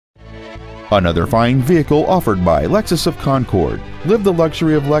Another fine vehicle offered by Lexus of Concord. Live the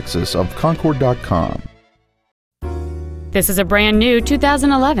luxury of Lexus of Concord.com. This is a brand new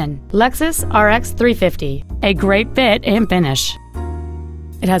 2011 Lexus RX 350, a great fit and finish.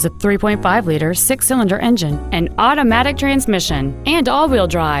 It has a 3.5-liter six-cylinder engine, an automatic transmission, and all-wheel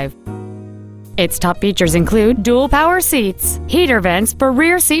drive. Its top features include dual power seats, heater vents for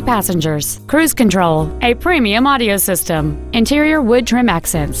rear seat passengers, cruise control, a premium audio system, interior wood trim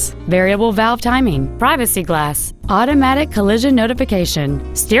accents, variable valve timing, privacy glass, automatic collision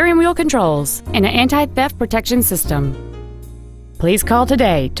notification, steering wheel controls, and an anti-theft protection system. Please call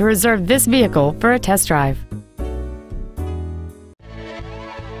today to reserve this vehicle for a test drive.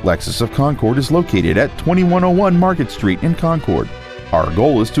 Lexus of Concord is located at 2101 Market Street in Concord. Our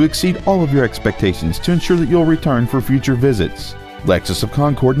goal is to exceed all of your expectations to ensure that you'll return for future visits. Lexus of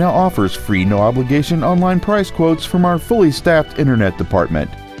Concord now offers free no-obligation online price quotes from our fully staffed internet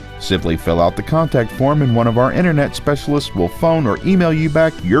department. Simply fill out the contact form and one of our internet specialists will phone or email you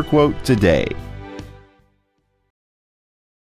back your quote today.